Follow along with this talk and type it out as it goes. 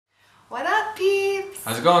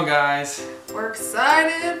How's it going, guys? We're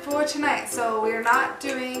excited for tonight. So we are not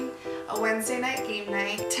doing a Wednesday night game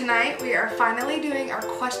night. Tonight we are finally doing our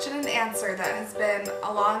question and answer that has been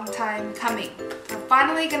a long time coming. We're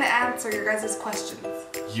finally going to answer your guys' questions.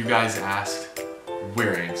 You guys asked,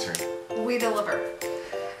 we're answering. We deliver.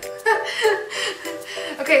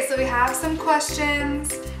 Okay, so we have some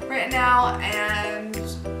questions right now and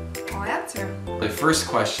I'll answer them. The first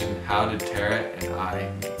question, how did Tara and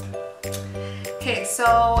I meet? Okay,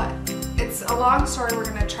 so it's a long story. We're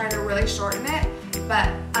gonna try to really shorten it, but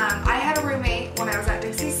I had a roommate when I was at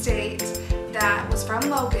Dixie State that was from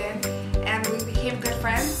Logan, and we became good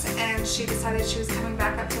friends, and she decided she was coming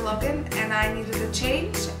back up to Logan, and I needed a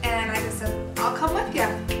change, and I just said, I'll come with you.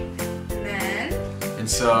 And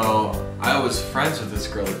so I was friends with this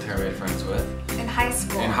girl that Tara made friends with. In high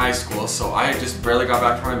school. In high school, so I just barely got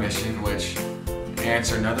back from my mission, which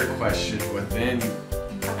answer another question within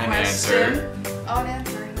an answer. Oh, an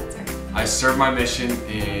answer, that's right. I served my mission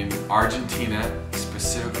in Argentina,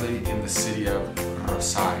 specifically in the city of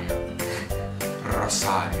Rosario.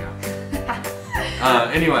 Rosario.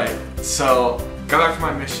 Anyway, so got back from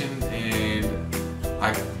my mission and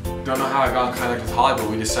I don't know how I got in contact with Holly,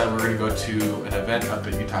 but we decided we were going to go to an event up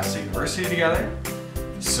at Utah State University together.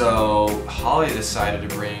 So Holly decided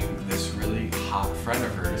to bring this really hot friend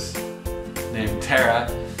of hers named Tara.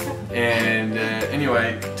 And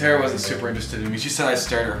anyway, Tara wasn't super interested in me. She said I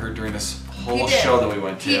stared at her during this whole show that we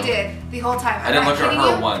went to. He did, the whole time. I didn't look at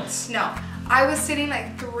her once. No, I was sitting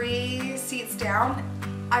like 3 seats down.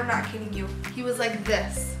 I'm not kidding you. He was like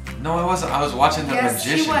this. No, I wasn't. I was watching the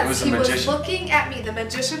magician. He was. It was a magician. magician. He was looking at me. The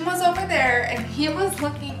magician was over there, and he was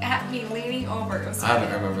looking at me, leaning over. It was I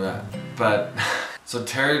don't remember that. But, so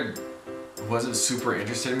Tara wasn't super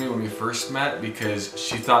interested in me when we first met because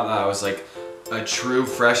she thought that I was like a true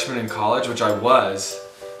freshman in college, which I was.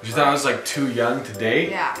 She thought I was like too young to date.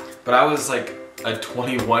 Yeah. But I was like a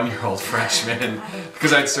 21-year-old freshman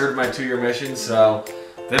because I'd served my 2-year mission. So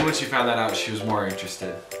then when she found that out, she was more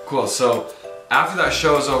interested. Cool. So after that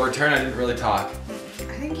show was over, Tara and I didn't really talk.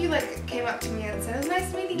 I think you like came up to me and said, it was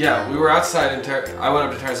nice meeting you. Yeah, we were outside and I went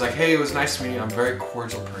up to Tara and was like, hey, it was nice to meet you. I'm a very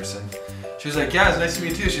cordial person. She was like, yeah, it's nice to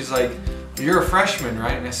meet you too. She's like, you're a freshman,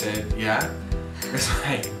 right? And I said, yeah. There's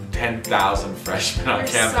like 10,000 freshmen on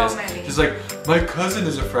campus. So many. She's like, my cousin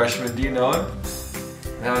is a freshman. Do you know him?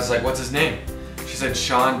 And I was like, what's his name? She said,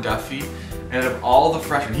 Sean Duffy. And of all the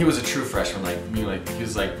freshmen, he was a true freshman like me. Like he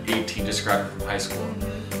was like 18, just graduated from high school.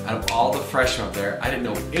 Out of all the freshmen up there, I didn't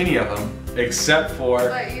know any of them except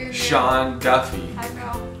for Sean Duffy. I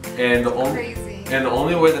know. And Crazy. And the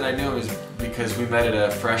only way that I knew him is because we met at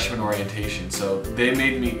a freshman orientation. So they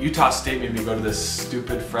made me, Utah State made me go to this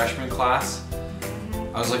stupid freshman class.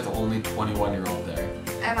 I was like the only 21-year-old there.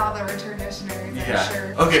 And all the return missionaries, yeah. I'm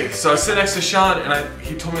sure. Okay, so I sit next to Sean and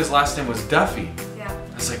he told me his last name was Duffy. Yeah.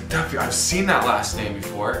 I was like, Duffy, I've seen that last name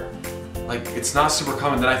before. Like, it's not super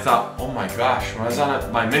common. Then I thought, oh my gosh, when I was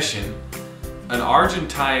on my mission, an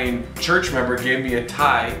Argentine church member gave me a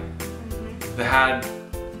tie that had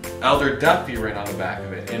Elder Duffy written on the back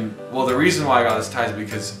of it. And well, the reason why I got this tie is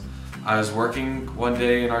because I was working one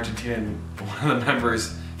day in Argentina and one of the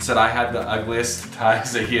members said I had the ugliest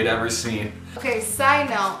ties that he had ever seen. Okay, side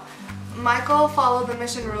note, Michael followed the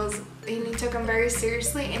mission rules and he took them very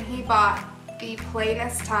seriously and he bought the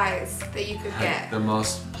plainest ties that you could get. The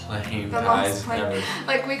most plain ties ever.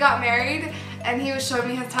 Like we got married and he was showing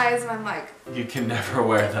me his ties and I'm like, you can never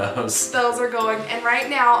wear those. Those are going. And right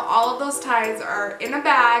now, all of those ties are in a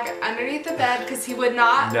bag underneath the bed because he would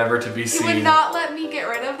not. Never to be seen. He would not let me get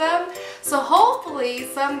rid of them. So hopefully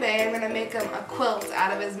someday I'm gonna make him a quilt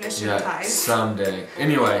out of his mission ties. Someday.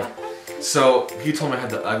 Anyway, so he told me I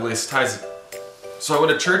had the ugliest ties. So I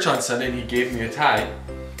went to church on Sunday and he gave me a tie.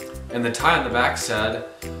 And the tie on the back said,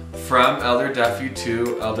 from Elder Duffy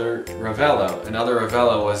to Elder Ravello. And Elder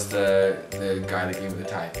Ravello was the guy that gave me the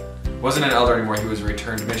tie. Wasn't an elder anymore, he was a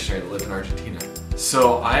returned missionary that lived in Argentina.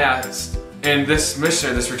 So I asked, and this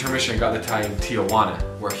returned missionary got the tie in Tijuana,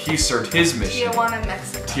 where he served his mission. Tijuana,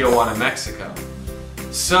 Mexico. Tijuana, Mexico.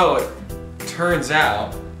 So it turns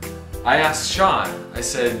out, I asked Sean, I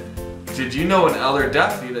said, did you know an Elder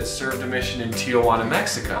Duffy that served a mission in Tijuana,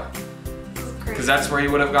 Mexico? Because that's where he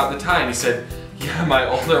would have got the tie. And he said, yeah, my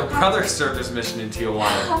older brother served his mission in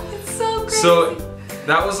Tijuana. It's so crazy. So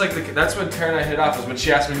that was like, that's when Tara and I hit off, was when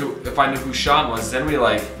she asked me if I knew who Sean was. Then we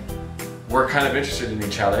like, were kind of interested in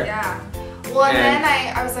each other. Yeah. Well, and then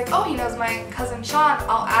I was like, oh, he knows my cousin Sean.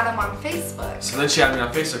 I'll add him on Facebook. So then she added me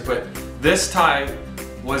on Facebook. But this tie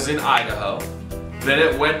was in Idaho. Then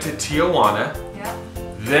it went to Tijuana. Yep.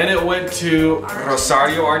 Then it went to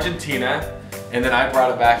Rosario, Argentina. And then I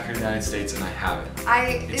brought it back here to the United States and I have it.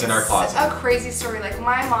 It's in our closet. It's a crazy story. Like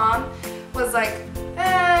my mom was like,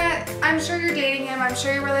 I'm sure you're dating him. I'm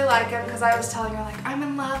sure you really like him. Because I was telling her like, I'm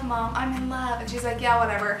in love, Mom. I'm in love. And she's like, yeah,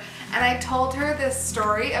 whatever. And I told her this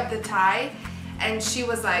story of the tie. And she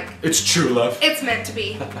was like, it's true love. It's meant to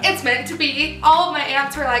be. It's meant to be. All of my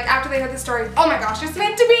aunts were like, after they heard the story, oh my gosh, it's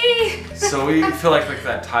meant to be. So we feel like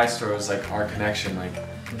that tie story was like our connection. Like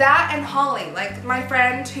that and Holly, like my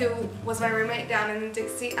friend who was my roommate down in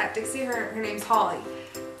Dixie, her name's Holly.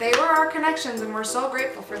 They were our connections and we're so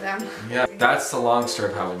grateful for them. Yeah, that's the long story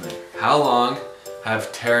of how we met. How long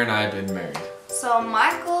have Tara and I been married? So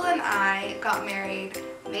Michael and I got married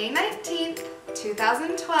May 19th,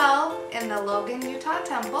 2012 in the Logan, Utah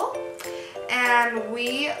temple. And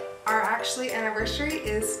our actually anniversary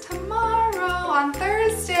is tomorrow on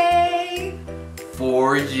Thursday.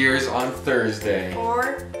 4 years on Thursday.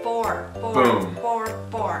 Four. Boom.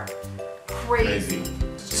 Four. Crazy.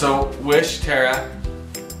 So wish Tara,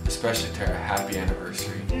 especially Tara, happy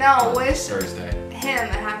anniversary. No, wish Thursday. him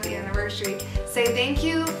a happy anniversary. Say thank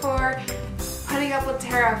you for putting up with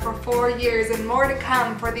Tara for 4 years and more to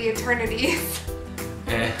come for the eternities.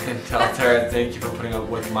 And tell Tara thank you for putting up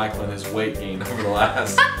with Michael and his weight gain over the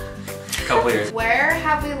last couple of years. Where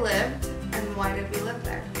have we lived and why did we live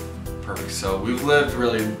there? Perfect. So we've lived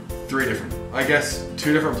really 2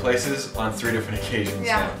 different places on 3 different occasions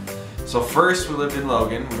now. So first we lived in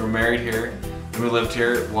Logan. We were married here and we lived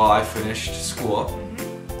here while I finished school.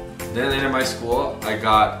 Then at the end of my school, I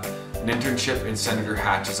got an internship in Senator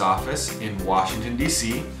Hatch's office in Washington,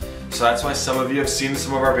 D.C. So that's why some of you have seen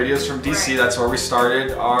some of our videos from D.C. Right. That's where we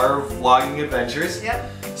started our vlogging adventures. Yep.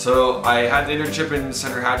 So I had the internship in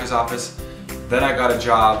Senator Hatch's office. Then I got a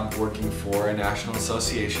job working for a national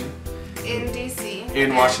association. In D.C.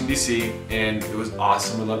 In Washington, D.C. And it was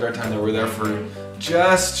awesome. We loved our time there. We were there for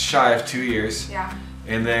just shy of 2 years. Yeah.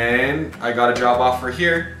 And then I got a job offer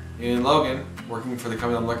here in Logan, working for the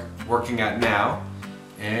company I'm working at now.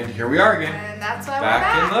 And here we are again. And that's why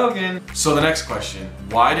back we're in Logan. So the next question,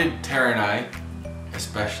 why did Tara and I,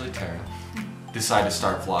 especially Tara, decide to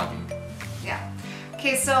start vlogging? Yeah.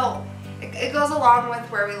 Okay, so it goes along with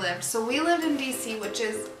where we lived. So we lived in DC, which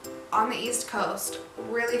is on the East Coast,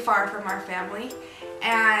 really far from our family.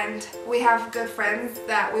 And we have good friends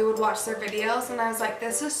that we would watch their videos and I was like,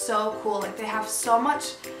 this is so cool. Like they have so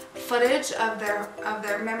much footage of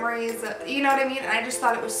their memories, you know what I mean? And I just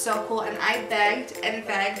thought it was so cool and I begged and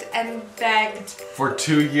begged and begged. For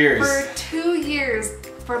 2 years. For 2 years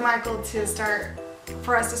for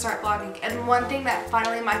us to start vlogging. And one thing that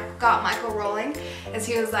finally got Michael rolling is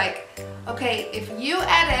he was like, okay, if you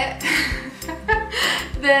edit,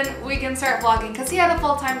 then we can start vlogging. Because he had a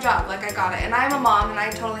full-time job, like I got it. And I'm a mom and I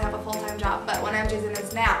totally have a full-time job. But when MJ's in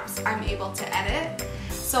his naps, I'm able to edit.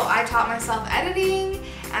 So I taught myself editing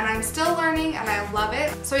and I'm still learning and I love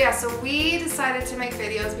it. So yeah, so we decided to make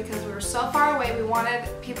videos because we were so far away. We wanted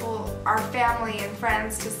people, our family and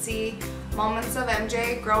friends, to see moments of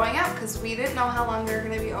MJ growing up because we didn't know how long we were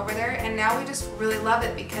going to be over there, and now we just really love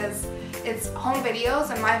it because it's home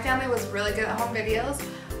videos and my family was really good at home videos,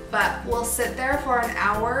 but we'll sit there for an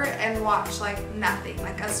hour and watch like nothing,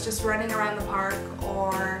 like us just running around the park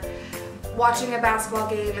or watching a basketball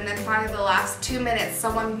game, and then finally the last 2 minutes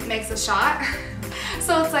someone makes a shot.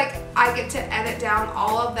 So it's like I get to edit down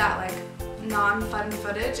all of that like non-fun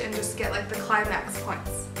footage and just get like the climax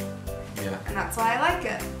points. Yeah. And that's why I like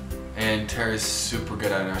it. And Tara's super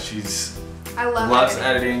good at it now. I loves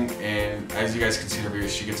editing, and as you guys can see in her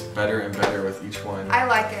videos, she gets better and better with each one. I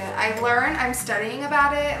like it. I'm studying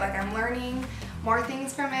about it, like I'm learning more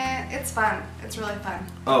things from it. It's fun. It's really fun.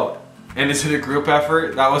 Oh, and is it a group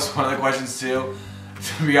effort? That was one of the questions too.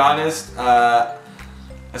 To be honest,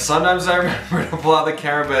 sometimes I remember to pull out the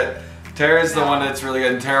camera, but Tara's the one that's really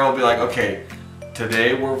good, and Tara will be like, okay,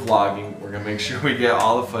 today we're vlogging, we're gonna make sure we get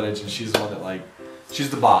all the footage, and she's the one that like, she's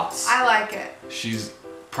the boss. I like it. She's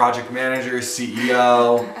project manager,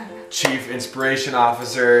 CEO, chief inspiration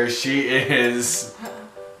officer. She is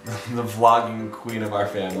the vlogging queen of our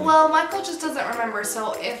family. Well, Michael just doesn't remember,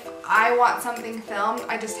 so if I want something filmed,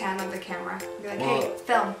 I just hand him the camera. Be like, hey,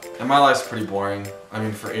 film. And my life's pretty boring. I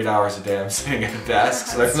mean, for 8 hours a day I'm sitting at a desk,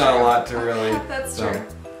 so there's not a lot to really That's film. True.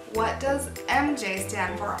 What does MJ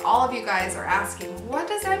stand for? All of you guys are asking, what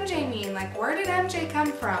does MJ mean? Like, where did MJ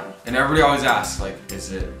come from? And everybody always asks, like,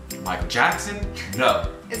 is it Michael Jackson?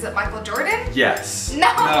 No. Is it Michael Jordan? Yes.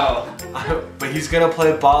 No. No. But he's gonna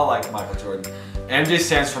play ball like Michael Jordan. MJ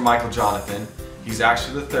stands for Michael Jonathan. He's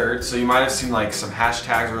actually the third, so you might have seen like some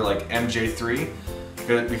hashtags where like MJ3,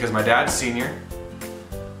 because my dad's senior,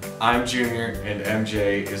 I'm junior, and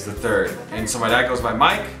MJ is the third. And so my dad goes by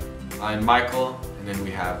Mike, I'm Michael, and then we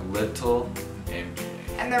have Little MJ.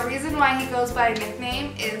 And the reason why he goes by a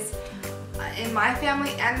nickname is in my family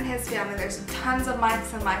and in his family, there's tons of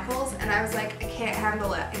Mikes and Michaels, and I was like, I can't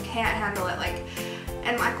handle it. I can't handle it. Like,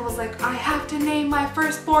 and Michael was like, I have to name my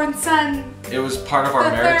firstborn son. It was part of our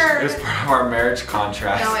marriage. It was part of our marriage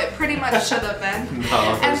contract. No, it pretty much should have been.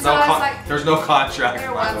 No, there's no contract.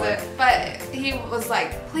 There wasn't. But he was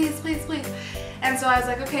like, please, please, please. And so I was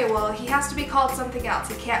like, okay, well, he has to be called something else.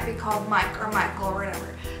 He can't be called Mike or Michael or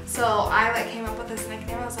whatever. So I like came up with this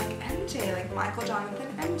nickname. I was like, MJ, like Michael Jonathan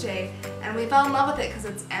MJ. And we fell in love with it because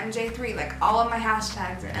it's MJ3. Like all of my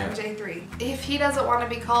hashtags are MJ3. If he doesn't want to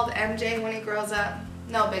be called MJ when he grows up,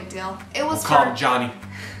 no big deal. It was call him Johnny.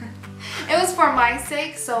 It was for my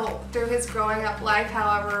sake, so through his growing up life,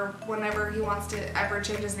 however, whenever he wants to ever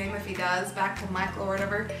change his name, if he does, back to Michael or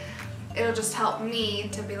whatever, it'll just help me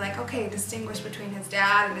to be like, okay, distinguish between his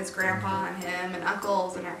dad and his grandpa and him and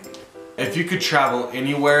uncles and everything. If you could travel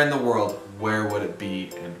anywhere in the world, where would it be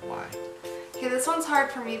and why? Okay, this one's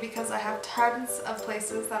hard for me because I have tons of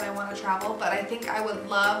places that I want to travel, but I think I would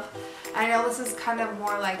love, I know this is kind of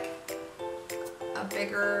more like a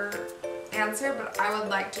bigger answer, but I would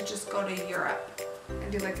like to just go to Europe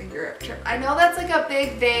and do like a Europe trip. I know that's like a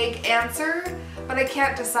big vague answer, but I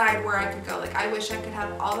can't decide where I could go. Like I wish I could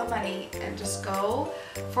have all the money and just go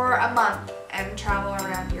for a month and travel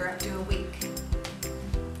around Europe, do a week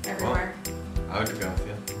everywhere. Well, I would go with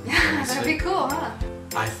you. Yeah, that'd be cool, huh?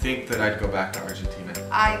 I think that I'd go back to Argentina.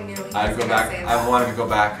 I knew he was I'd go back. Say that. I wanted to go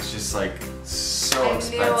back. It's just like so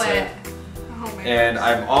expensive. I knew it. Oh my and gosh.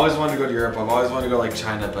 I've always wanted to go to Europe. I've always wanted to go like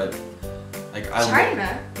China, but like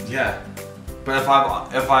China? Yeah. But if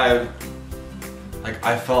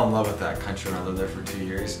I fell in love with that country and I lived there for 2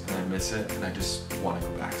 years and I miss it and I just want to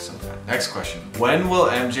go back so bad. Next question. When will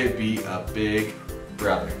MJ be a big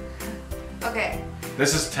brother? Okay.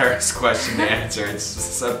 This is Tara's question to answer.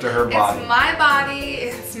 It's up to her body. It's my body.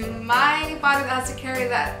 It's my body that has to carry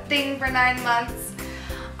that thing for 9 months.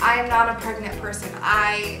 I'm not a pregnant person.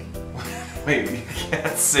 Wait, you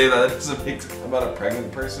can't say that. That doesn't make sense about a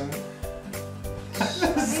pregnant person.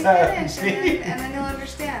 Let me finish and then you'll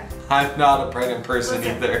understand. I'm not a pregnant person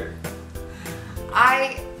either.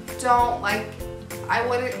 I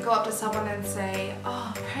wouldn't go up to someone and say,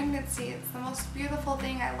 oh, pregnancy, it's the most beautiful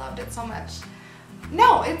thing. I loved it so much.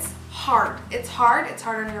 No, it's hard. It's hard. It's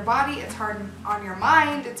hard on your body. It's hard on your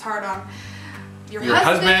mind. It's hard on your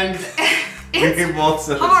husband. It's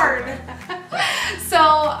hard.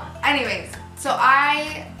 So anyways, so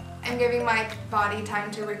I am giving my body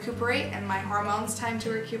time to recuperate and my hormones time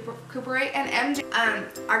to recuperate. And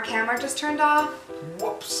MJ, our camera just turned off.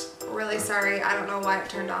 Whoops. Really sorry. I don't know why it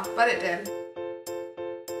turned off, but it did.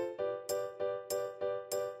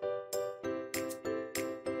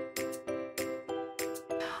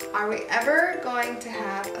 Are we ever going to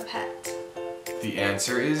have a pet? The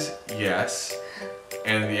answer is yes.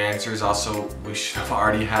 And the answer is also we should have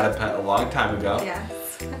already had a pet a long time ago. Yes.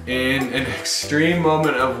 In an extreme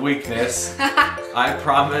moment of weakness, I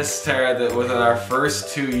promised Tara that within our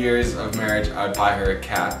first 2 years of marriage, I would buy her a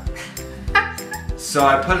cat. So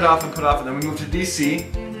I put it off and then we moved to DC.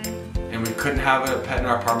 And we couldn't have a pet in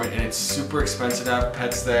our apartment, and it's super expensive to have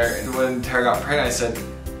pets there. And when Tara got pregnant, I said,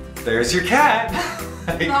 there's your cat.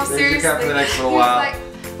 No, there's seriously. your cat for the next little while. Like,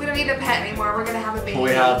 we don't need a pet anymore. We're gonna have a baby.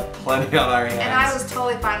 We have plenty on our hands. And I was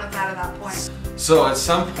totally fine with that at that point. So at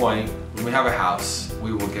some point, when we have a house,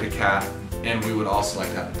 we will get a cat, and we would also like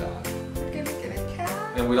to have a dog. We're gonna get a cat.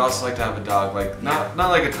 And we'd also like to have a dog, like not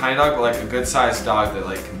like a tiny dog, but like a good-sized dog that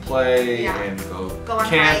like can play and go on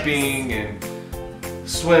camping hikes. And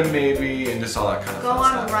swim maybe, and just all that kind of go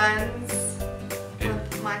fun on stuff. runs And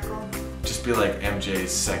with Michael. just be like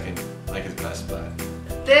MJ's second, like his best bud.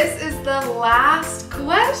 This is the last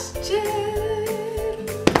question.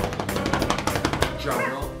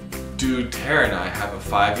 Drum roll. Do Tara and I have a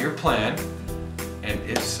 5-year plan? And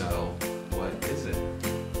if so, what is it?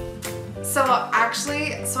 So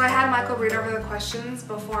actually, I had Michael read over the questions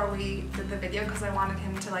before we did the video because I wanted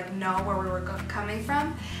him to like know where we were coming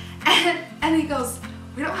from. And he goes,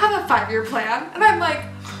 we don't have a 5-year plan. And I'm like,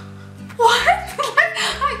 what?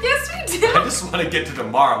 Yes, we do. I just want to get to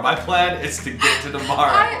tomorrow. My plan is to get to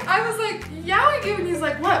tomorrow. I was like, yeah, we do. And he's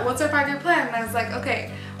like, what? What's our 5-year plan? And I was like,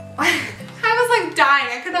 okay. I was like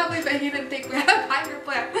dying. I could not believe that he didn't think we had a 5-year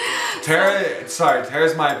plan.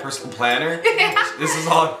 Tara's my personal planner. Yeah. This is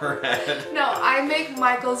all in her head. No, I make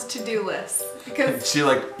Michael's to-do list because she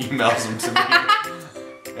like emails them to me.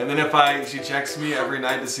 And then she checks me every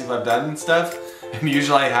night to see if I've done stuff, and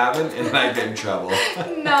usually I haven't, and then I get in trouble.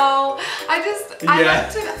 No, I just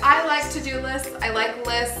I like to do lists. I like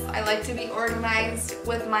lists. I like to be organized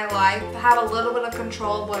with my life. Have a little bit of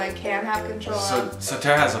control of what I can have control of. So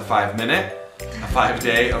Tara has a 5-minute, a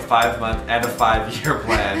 5-day, a 5-month, and a 5-year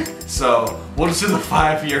plan. So we'll just do the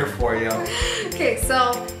 5-year for you. Okay,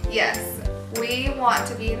 so yes, we want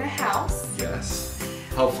to be in a house. Yes.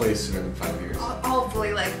 Hopefully sooner than 5 years.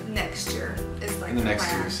 Hopefully like next year is like in the next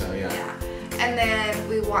plan. year or so, yeah. And then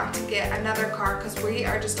we want to get another car because we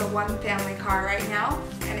are just a 1-family car right now,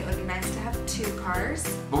 and it would be nice to have 2 cars.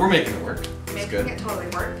 But we're making it work. Making it totally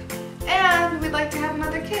work. And we'd like to have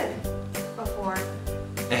another kid before.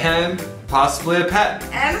 And possibly a pet.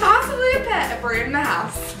 And possibly a pet if we're in the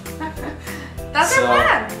house. That's our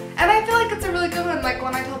plan. And I feel like it's a really good one. Like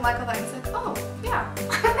when I told Michael that, he's like, oh, yeah.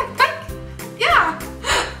 Yeah.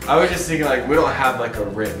 I was just thinking like we don't have like a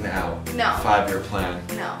written out 5-year plan.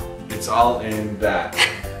 No. It's all in that.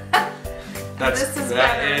 This is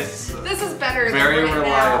better. Very than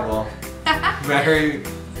reliable. Very.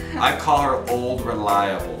 I call her old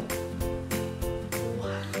reliable.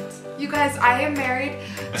 What? You guys, I am married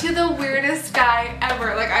to the weirdest guy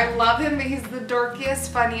ever. Like I love him, but he's the dorkiest,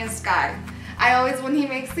 funniest guy. I always, when he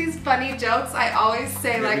makes these funny jokes, I always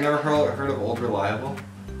say like. Have you never heard of old reliable?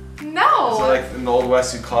 No. So like in the Old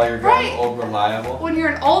West, you call your guy old reliable. When you're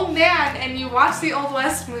an old man and you watch the Old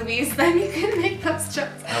West movies, then you can make those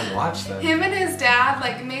jokes. I watch them. Him and his dad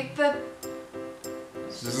like make the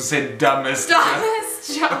just to say dumbest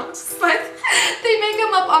jokes. Like they make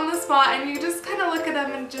them up on the spot, and you just kind of look at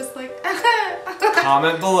them and just like.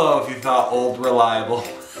 Comment below if you thought old reliable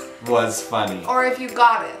was funny. Or if you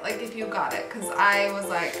got it, like if you got it, because I was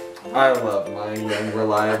like. I love my young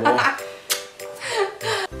reliable.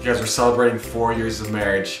 You guys are celebrating 4 years of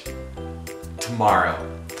marriage tomorrow,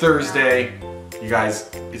 Thursday. You guys,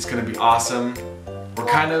 it's gonna be awesome.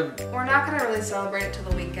 We're not gonna really celebrate it till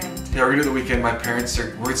the weekend. Yeah, we're gonna do the weekend.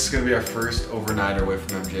 It's gonna be our first overnighter away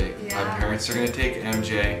from MJ. Yeah. My parents are gonna take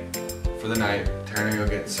MJ for the night. Tara and I go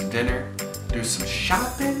get some dinner, do some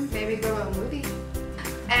shopping. Maybe go to a movie.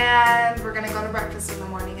 And we're gonna go to breakfast in the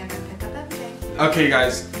morning and then pick up MJ. Okay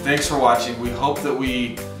guys, thanks for watching. We hope that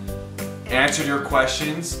we answered your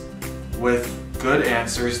questions with good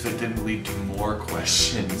answers that didn't lead to more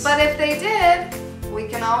questions. But if they did, we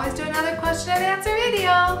can always do another question and answer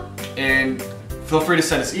video. And feel free to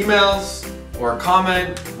send us emails or a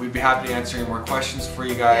comment. We'd be happy to answer any more questions for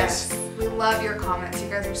you guys. Yes, we love your comments. You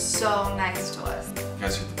guys are so nice to us. You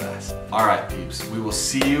guys are the best. All right, peeps. We will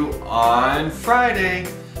see you on Friday.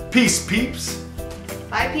 Peace, peeps.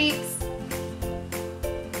 Bye, peeps.